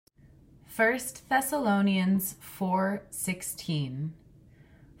1 Thessalonians 4:16.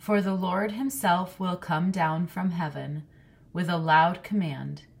 For the Lord himself will come down from heaven with a loud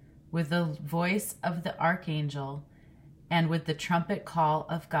command, with the voice of the archangel, and with the trumpet call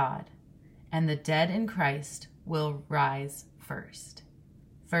of God, and the dead in Christ will rise first.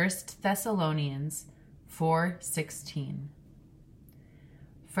 1 Thessalonians 4:16.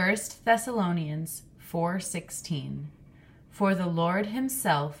 1 Thessalonians 4:16. For the Lord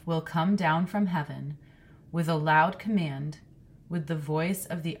himself will come down from heaven with a loud command, with the voice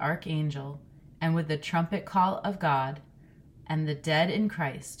of the archangel, and with the trumpet call of God, and the dead in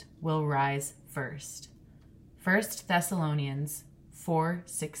Christ will rise first. 1 Thessalonians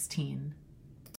 4:16.